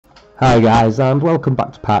Hi guys, and welcome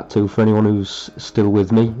back to part 2 for anyone who's still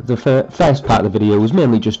with me. The first part of the video was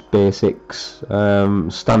mainly just basics,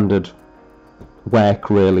 standard work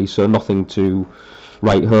really, so nothing to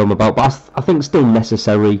write home about, but I think still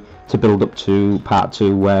necessary to build up to part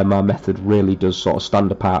 2 where my method really does sort of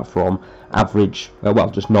stand apart from average, well,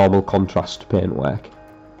 just normal contrast paint work.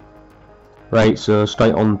 Right, so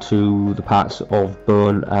straight on to the parts of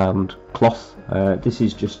bone and cloth. This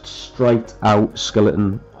is just straight out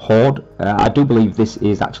skeleton horde. I do believe this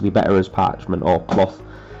is actually better as parchment or cloth.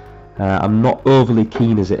 I'm not overly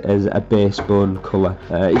keen as a base bone colour.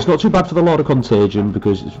 It's not too bad for the Lord of Contagion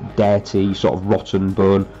because it's dirty, sort of rotten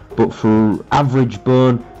bone, but for average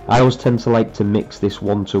bone I always tend to like to mix this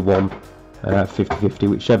 1-to-1, 50-50,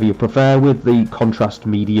 whichever you prefer, with the contrast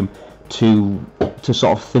medium to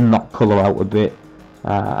sort of thin that colour out a bit,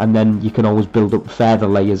 and then you can always build up further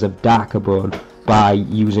layers of darker bone by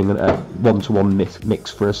using a 1-to-1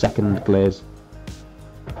 mix for a second glaze.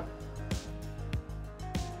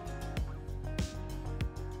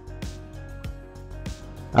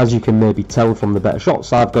 As you can maybe tell from the better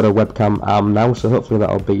shots, I've got a webcam arm now, so hopefully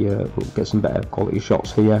that'll be we'll get some better quality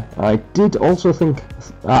shots here. I did also think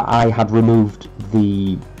I had removed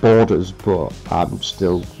the borders, but I'm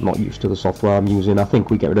still not used to the software I'm using. I think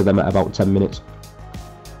we get rid of them at about 10 minutes.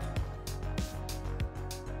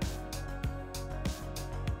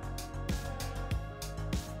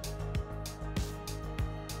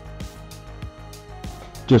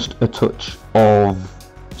 Just a touch of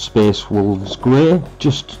Space Wolves Grey,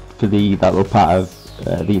 just for that little part of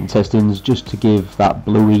the intestines, just to give that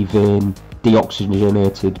bluey vein,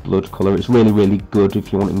 deoxygenated blood colour. It's really good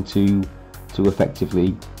if you're wanting to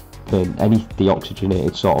effectively paint any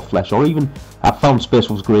deoxygenated sort of flesh, or even I found Space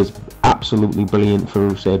Wolves Grey is absolutely brilliant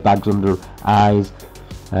for, say, bags under eyes,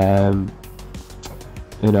 around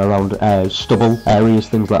stubble areas,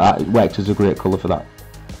 things like that. It works as a great colour for that.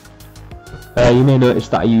 You may notice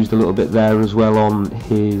that I used a little bit there as well on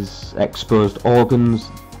his exposed organs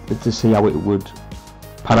to see how it would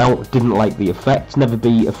pan out. Didn't like the effect. Never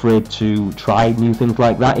be afraid to try new things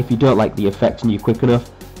like that. If you don't like the effect and you're quick enough,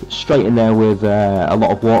 it's straight in there with a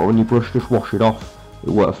lot of water on your brush, just wash it off. It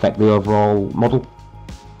won't affect the overall model.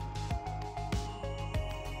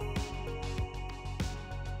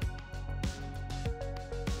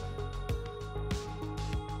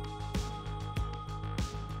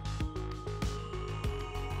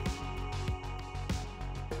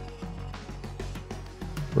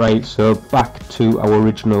 Right, so back to our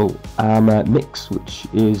original armour mix, which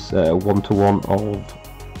is 1-to-1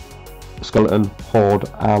 of skeleton, horde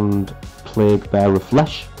and plague bearer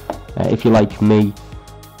flesh. If you're like me,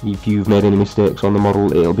 if you've made any mistakes on the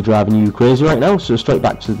model, it'll be driving you crazy right now, so straight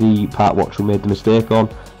back to the part which we made the mistake on.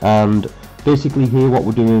 And basically here what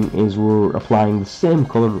we're doing is we're applying the same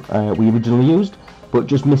colour we originally used, but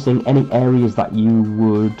just missing any areas that you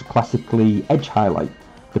would classically edge highlight.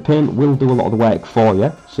 The paint will do a lot of the work for you,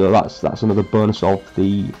 so that's another bonus of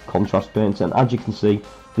the contrast paint, and as you can see,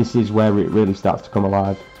 this is where it really starts to come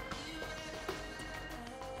alive.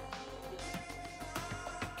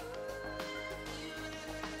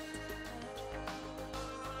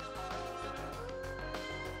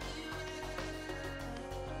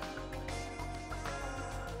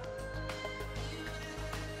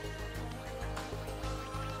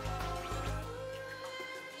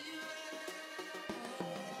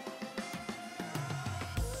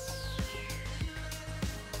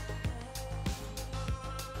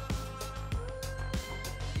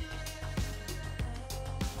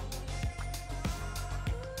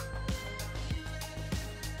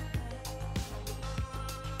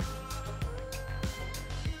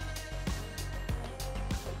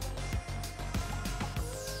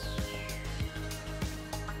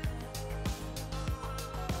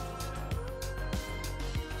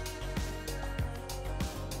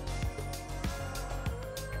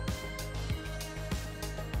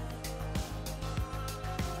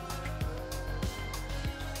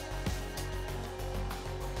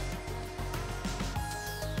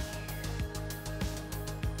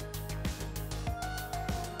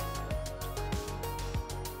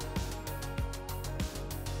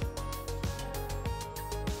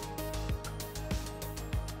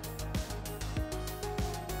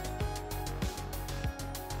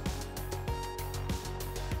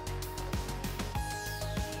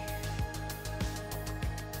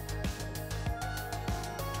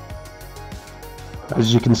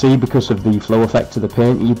 As you can see, because of the flow effect of the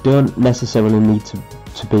paint, you don't necessarily need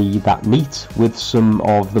to be that neat with some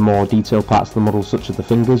of the more detailed parts of the model, such as the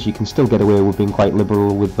fingers. You can still get away with being quite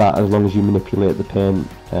liberal with that as long as you manipulate the paint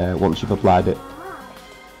once you've applied it.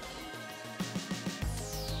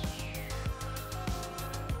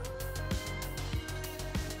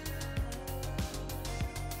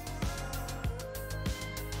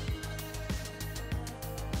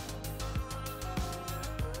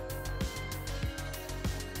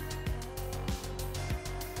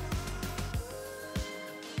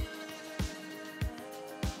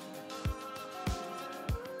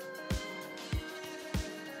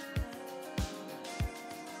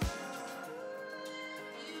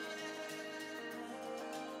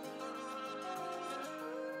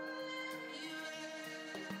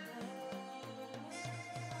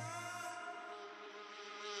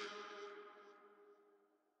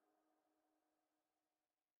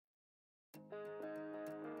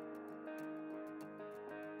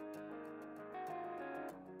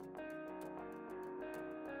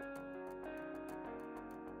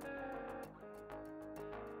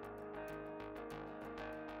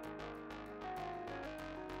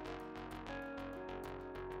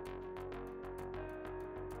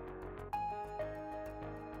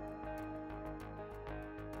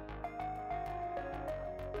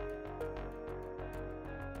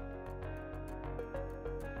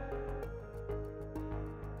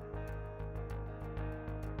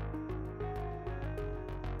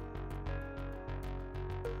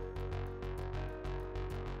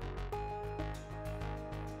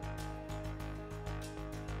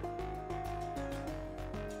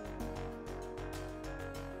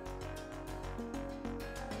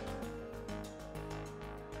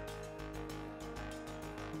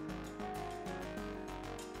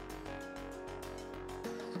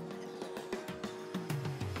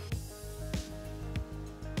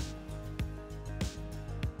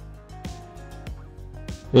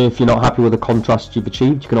 If you're not happy with the contrast you've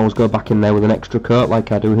achieved, you can always go back in there with an extra coat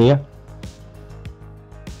like I do here.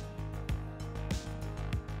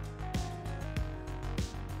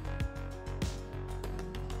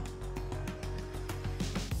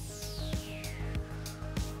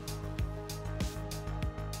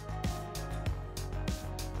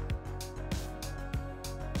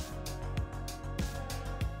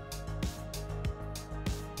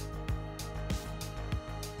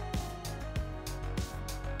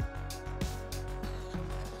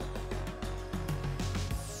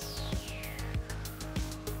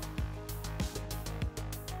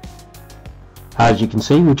 As you can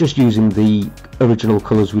see, we're just using the original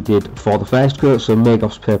colours we did for the first coat, so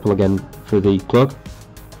Magos purple again for the cloak.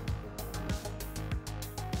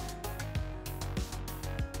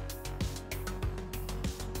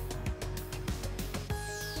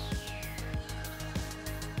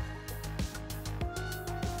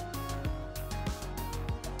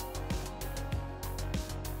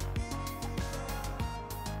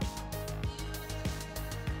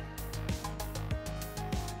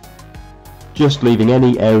 Just leaving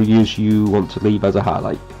any areas you want to leave as a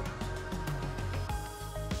highlight.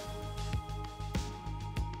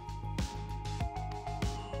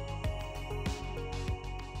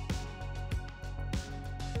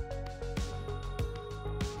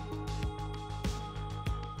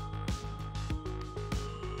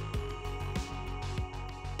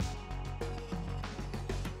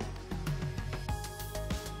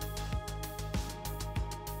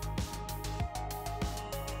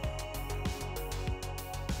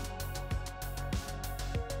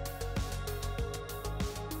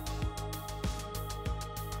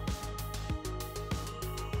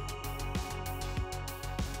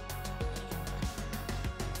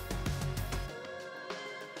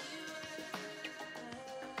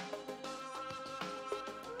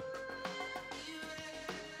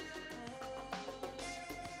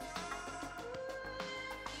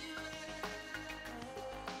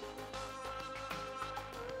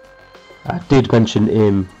 I did mention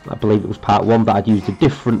in, I believe it was part 1, that I'd used a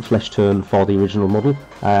different flesh tone for the original model.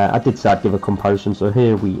 I did say I'd give a comparison, so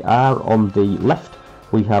here we are. On the left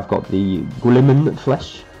we have got the Glimmin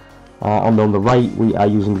flesh, and on the right we are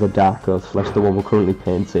using the Dark Earth flesh, the one we're currently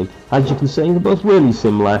painting. As you can see, they're both really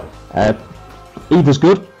similar. Either's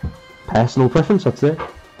good, personal preference I'd say.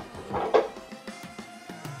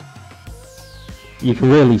 You can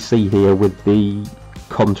really see here with the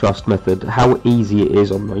contrast method how easy it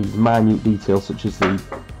is on these minute details such as the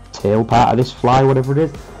tail part of this fly, whatever it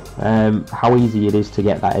is, how easy it is to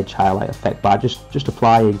get that edge highlight effect by just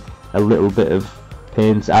applying a little bit of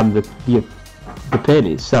paint. And the paint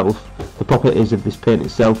itself, the properties of this paint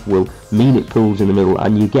itself will mean it pulls in the middle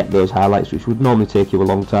and you get those highlights which would normally take you a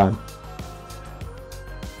long time.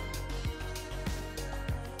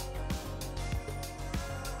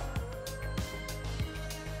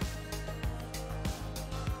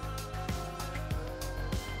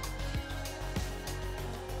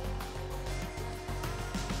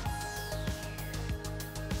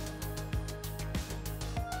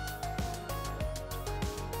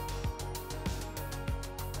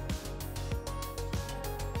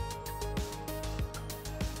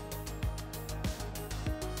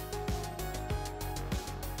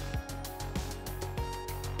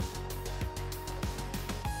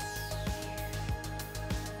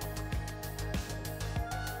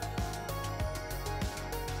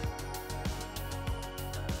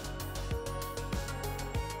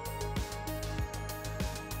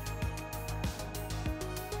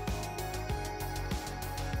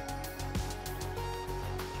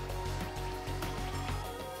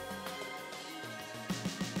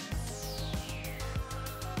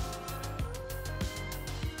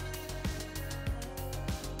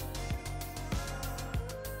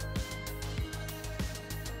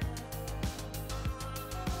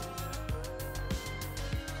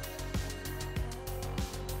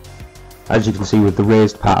 As you can see with the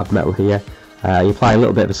raised part of metal here, you apply a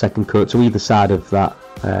little bit of a second coat to either side of that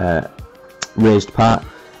raised part,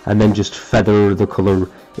 and then just feather the colour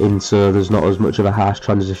in so there's not as much of a harsh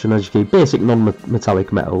transition. As you can see, basic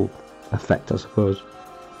non-metallic metal effect, I suppose.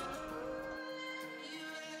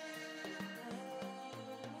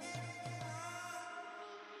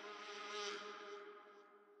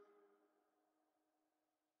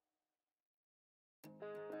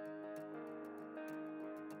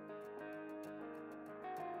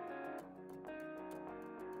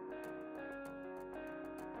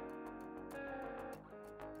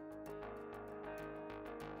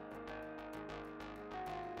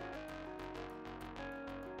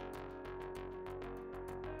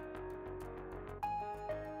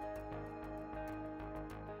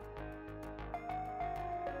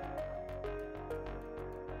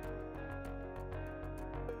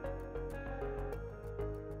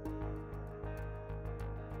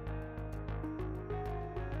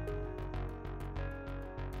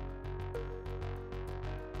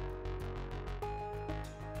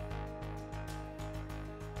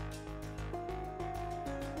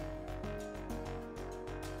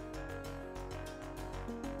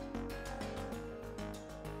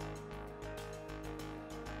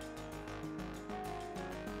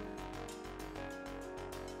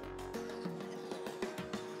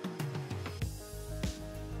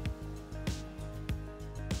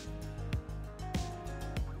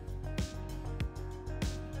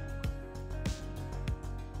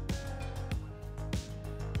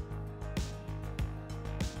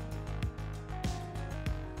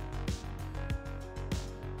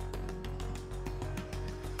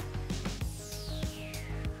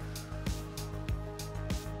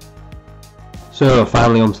 So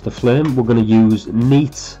finally onto the flame, we're going to use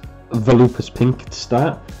Neat Volupus Pink to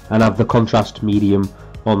start and have the contrast medium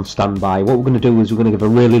on standby. What we're going to do is we're going to give a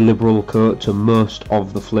really liberal coat to most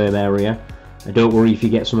of the flame area. And don't worry if you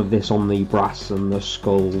get some of this on the brass and the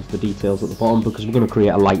skulls, the details at the bottom, because we're going to create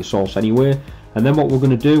a light source anyway. And then what we're going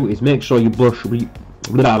to do is make sure your brush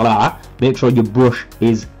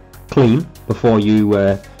is clean before you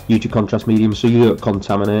use your contrast medium, so you don't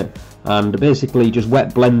contaminate. And basically just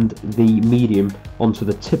wet blend the medium onto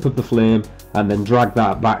the tip of the flame and then drag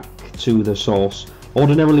that back to the source.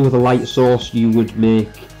 Ordinarily with a light source you would make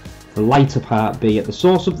the lighter part be at the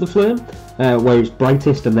source of the flame where it's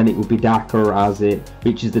brightest, and then it would be darker as it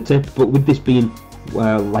reaches the tip. But with this being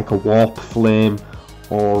like a warp flame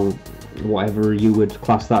or whatever you would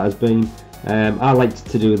class that as being, I liked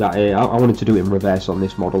to do that. I wanted to do it in reverse on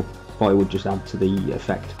this model. Thought it would just add to the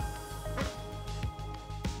effect.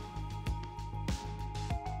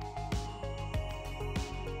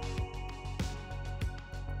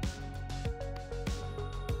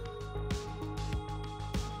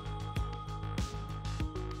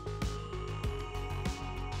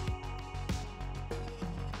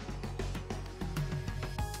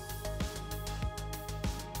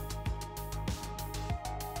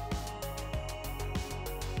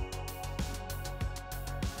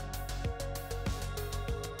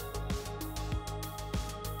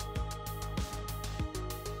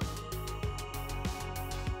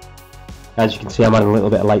 As you can see, I'm adding a little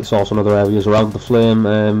bit of light source on other areas around the flame.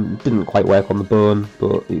 Didn't quite work on the bone,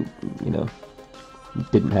 but it, you know,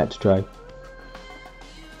 didn't hurt to try.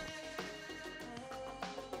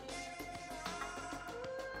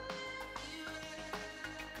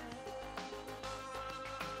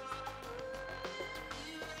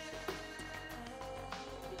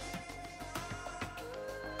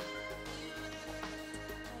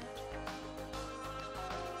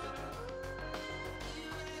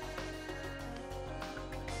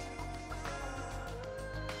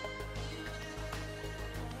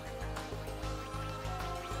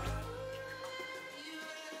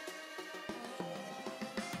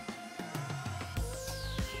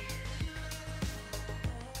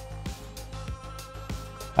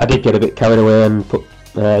 I did get a bit carried away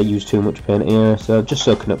and used too much paint here, so just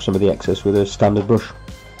soaking up some of the excess with a standard brush.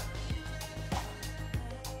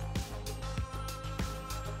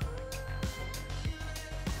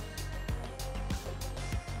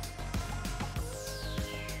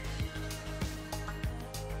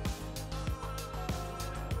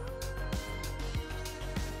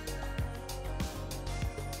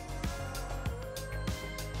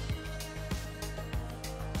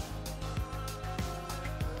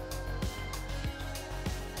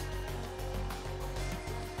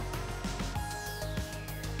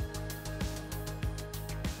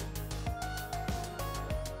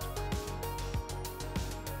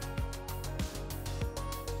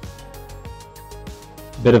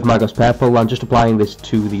 Bit of Magos purple. I'm just applying this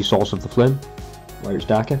to the source of the flame where it's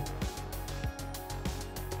darker.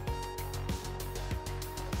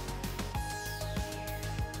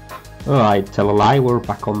 Alright, tell a lie, we're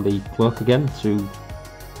back on the cloak again to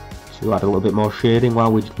add a little bit more shading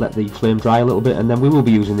while we let the flame dry a little bit, and then we will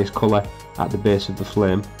be using this colour at the base of the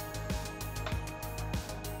flame.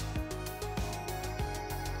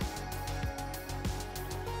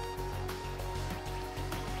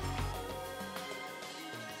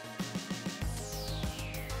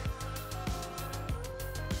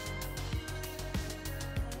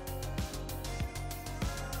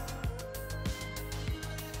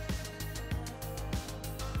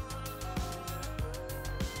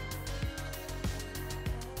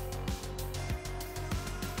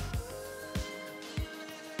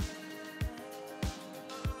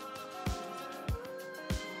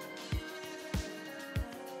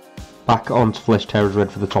 Back onto Flesh Terror's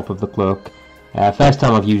Red for the top of the cloak. First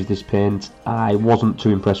time I've used this paint, I wasn't too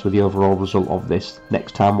impressed with the overall result of this.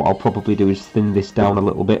 Next time what I'll probably do is thin this down a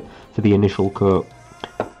little bit for the initial coat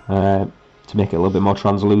to make it a little bit more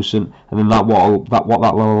translucent, and then what that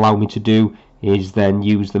will allow me to do is then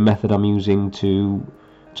use the method I'm using to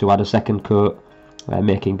add a second coat,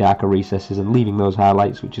 making darker recesses and leaving those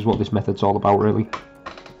highlights, which is what this method's all about really.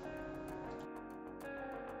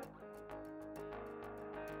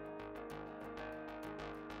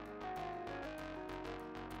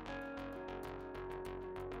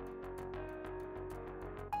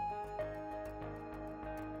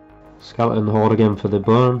 Skeleton Horde again for the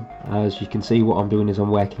bone. As you can see, what I'm doing is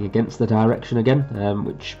I'm working against the direction again,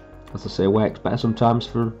 which, as I say, works better sometimes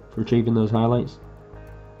for achieving those highlights.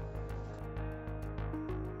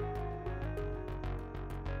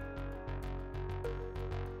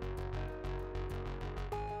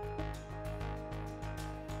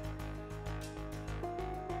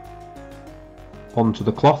 onto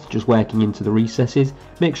the cloth, just working into the recesses.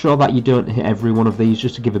 Make sure that you don't hit every one of these,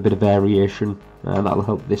 just to give a bit of variation, and that'll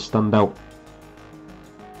help this stand out.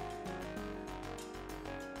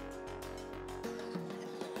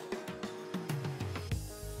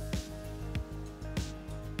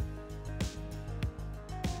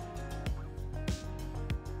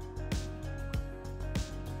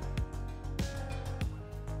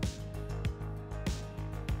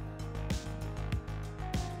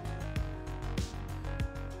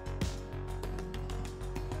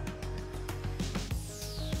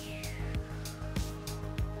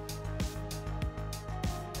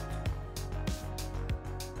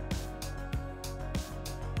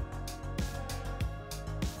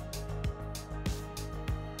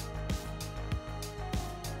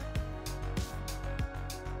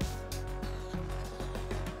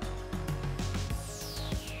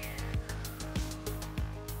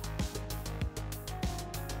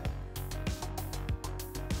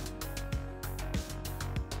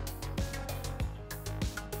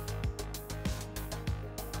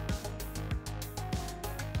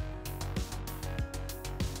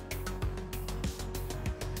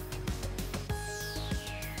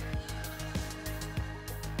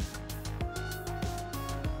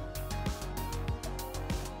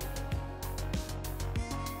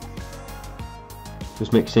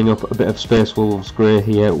 Just mixing up a bit of Space Wolves grey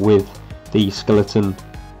here with the Skeleton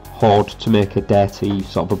Horde to make a dirty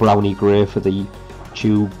sort of a browny grey for the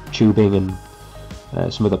tubing and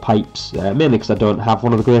some of the pipes, mainly because I don't have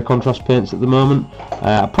one of the grey contrast paints at the moment.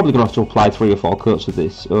 I'm probably going to have to apply 3 or 4 coats of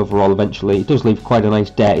this overall eventually. It does leave quite a nice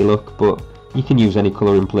dirty look, but you can use any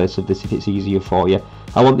colour in place of this if it's easier for you.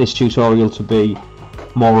 I want this tutorial to be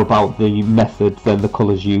more about the method than the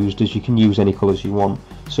colours used, as you can use any colours you want.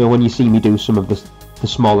 So when you see me do some of the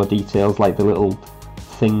smaller details, like the little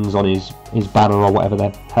things on his banner or whatever the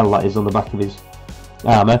hell that is on the back of his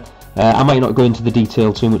armour, I might not go into the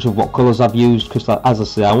detail too much of what colours I've used, because as I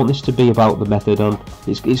say, I want this to be about the method, and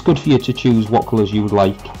it's good for you to choose what colours you would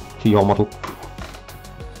like for your model.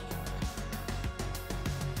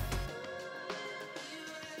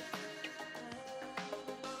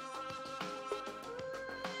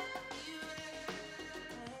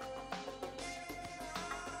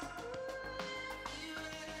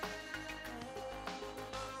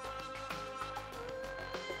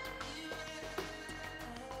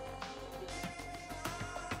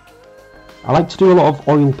 I like to do a lot of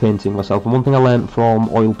oil painting myself, and one thing I learned from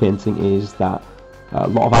oil painting is that a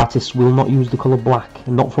lot of artists will not use the colour black,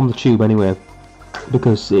 and not from the tube anyway,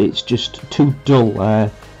 because it's just too dull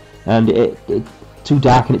and it's too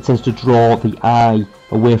dark, and it tends to draw the eye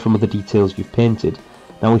away from other details you've painted.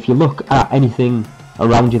 Now if you look at anything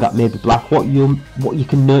around you that may be black, what you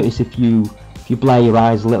can notice if you blur your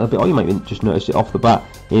eyes a little bit, or you might even just notice it off the bat,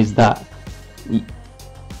 is that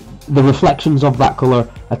the reflections of that colour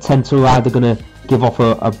tend to either going to give off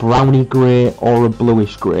a browny grey or a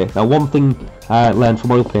bluish grey. Now one thing I learned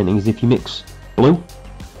from oil painting is if you mix blue,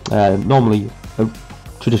 normally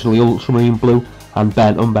traditionally ultramarine blue, and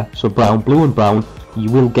burnt umber, so brown, blue and brown, you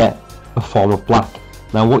will get a form of black.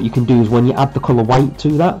 Now what you can do is when you add the colour white to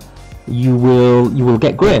that, you will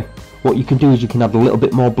get grey. What you can do is you can add a little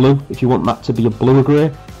bit more blue if you want that to be a bluer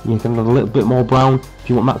grey. You can add a little bit more brown if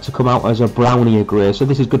you want that to come out as a brownier grey. So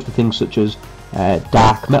this is good for things such as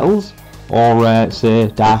dark metals or say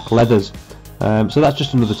dark leathers. So that's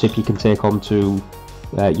just another tip you can take on to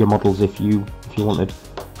your models if you wanted.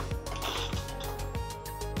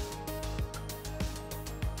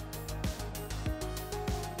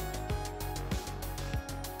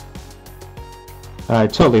 I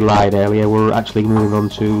totally lied earlier. We're actually moving on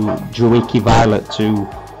to Druiki Violet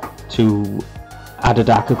to add a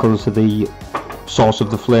darker colour to the source of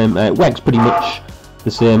the flame. It works pretty much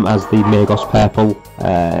the same as the Magos Purple,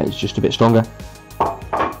 it's just a bit stronger.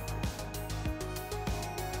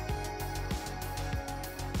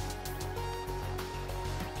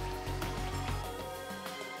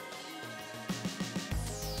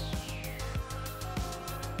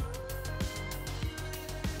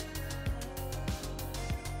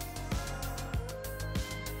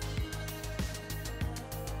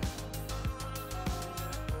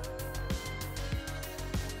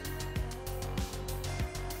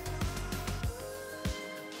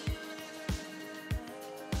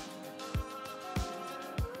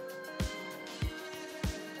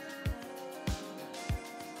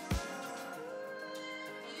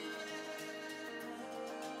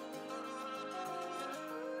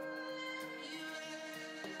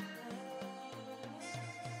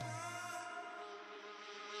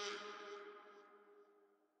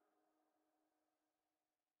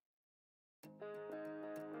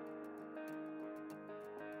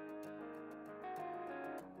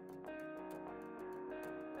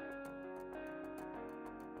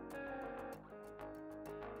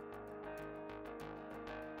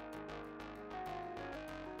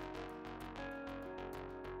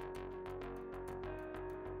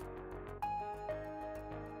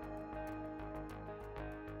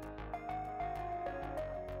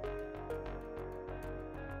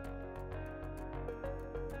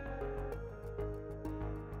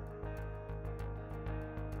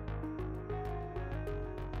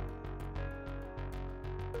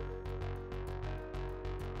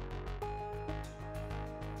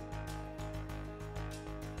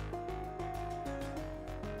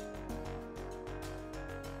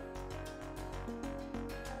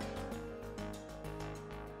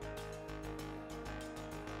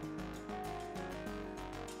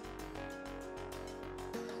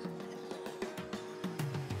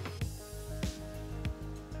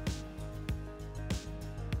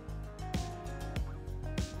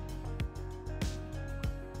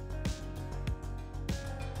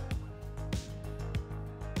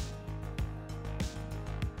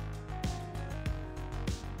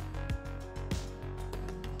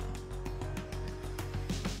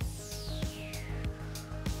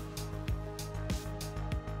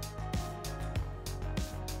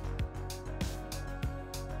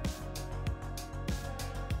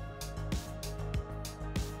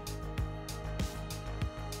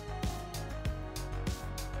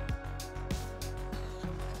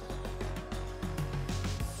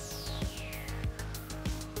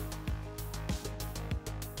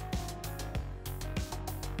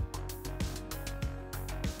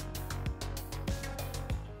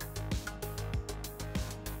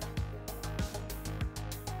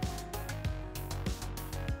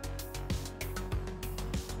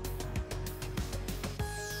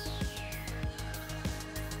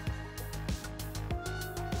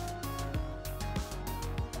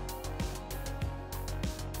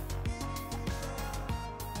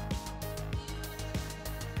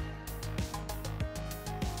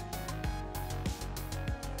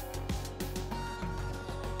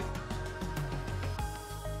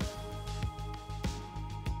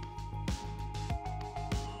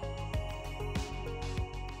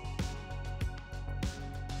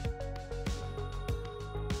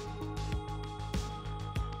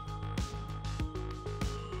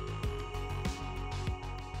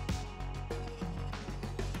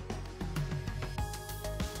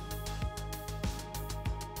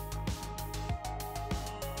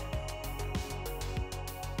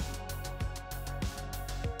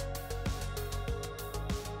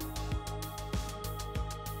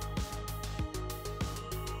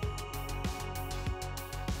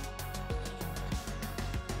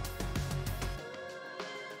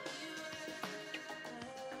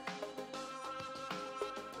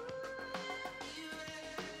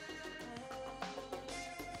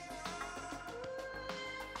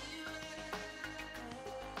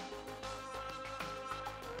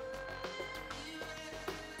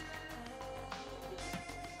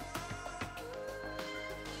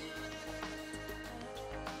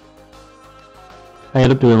 I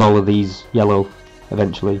ended up doing all of these yellow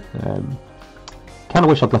eventually. Kind of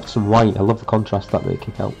wish I'd left some white. I love the contrast that they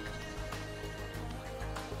kick out.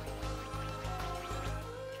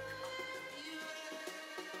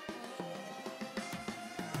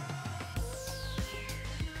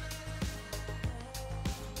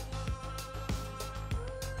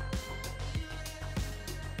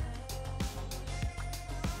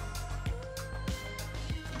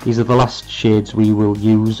 These are the last shades we will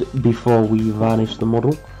use before we varnish the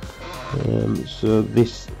model. So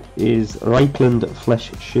this is Reichland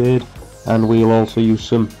Flesh shade, and we'll also use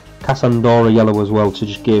some Cassandra yellow as well to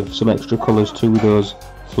just give some extra colours to those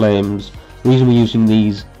flames. The reason we're using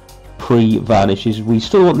these pre-varnish is we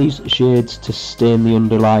still want these shades to stain the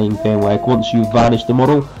underlying paintwork. Once you've varnished the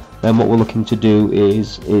model, then what we're looking to do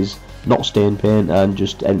is not stain paint and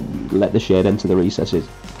just let the shade enter the recesses.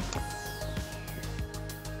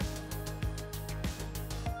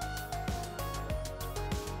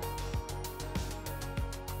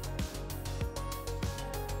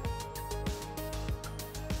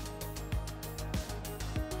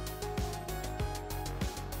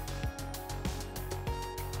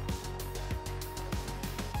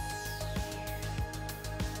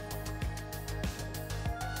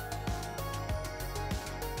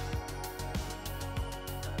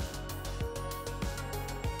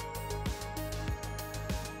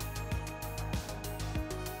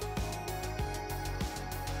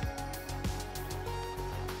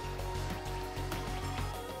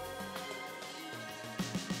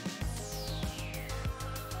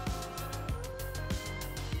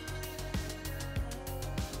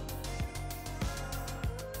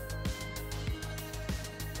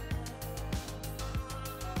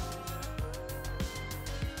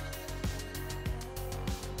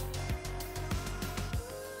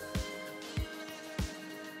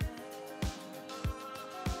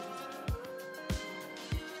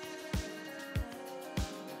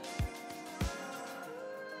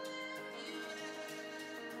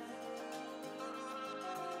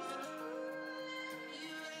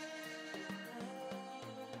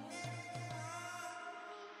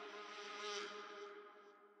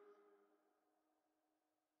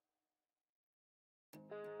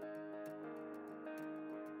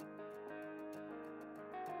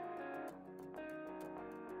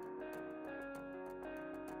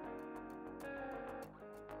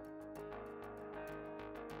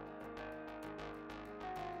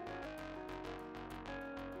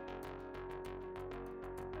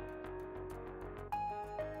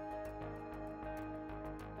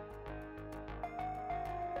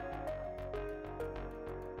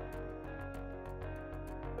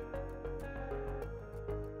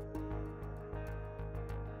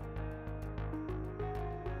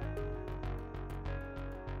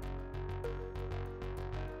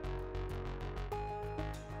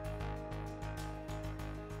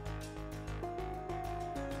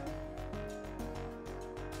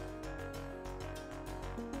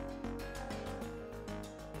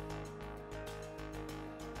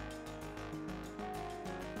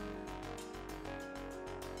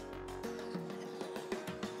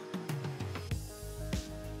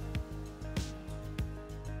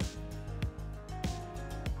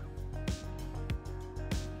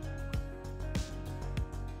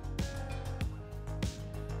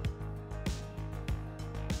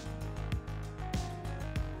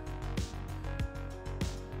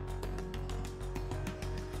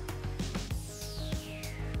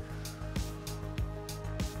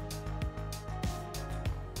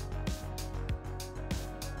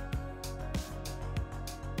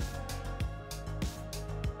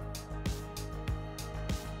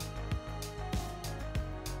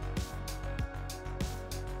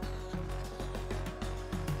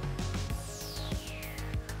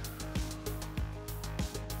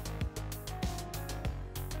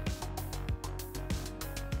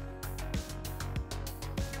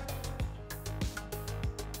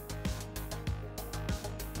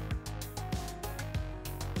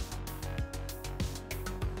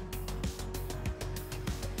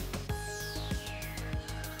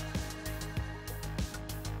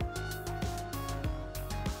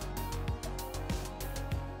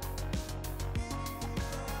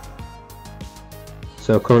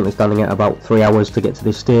 So currently standing at about 3 hours to get to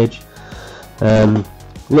this stage. A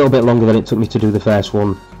little bit longer than it took me to do the first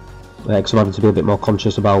one, because I'm having to be a bit more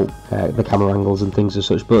conscious about the camera angles and things as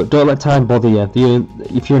such, but don't let time bother you.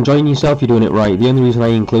 If you're enjoying yourself, you're doing it right. The only reason I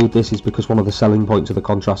include this is because one of the selling points of the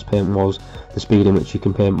contrast paint was the speed in which you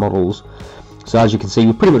can paint models. So as you can see,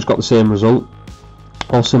 we've pretty much got the same result,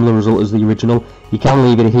 or similar result as the original. You can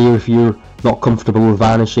leave it here if you're not comfortable with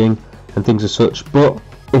varnishing and things as such, but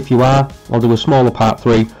If you are, I'll do a smaller part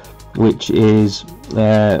 3, which is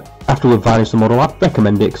after we've varnished the model. I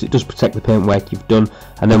recommend it because it does protect the paintwork you've done,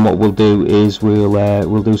 and then what we'll do is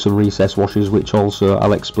we'll do some recess washes, which also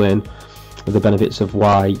I'll explain the benefits of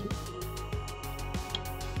why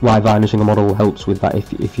varnishing a model helps with that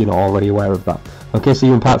if you're not already aware of that. Okay, see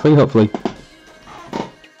you in part 3 hopefully.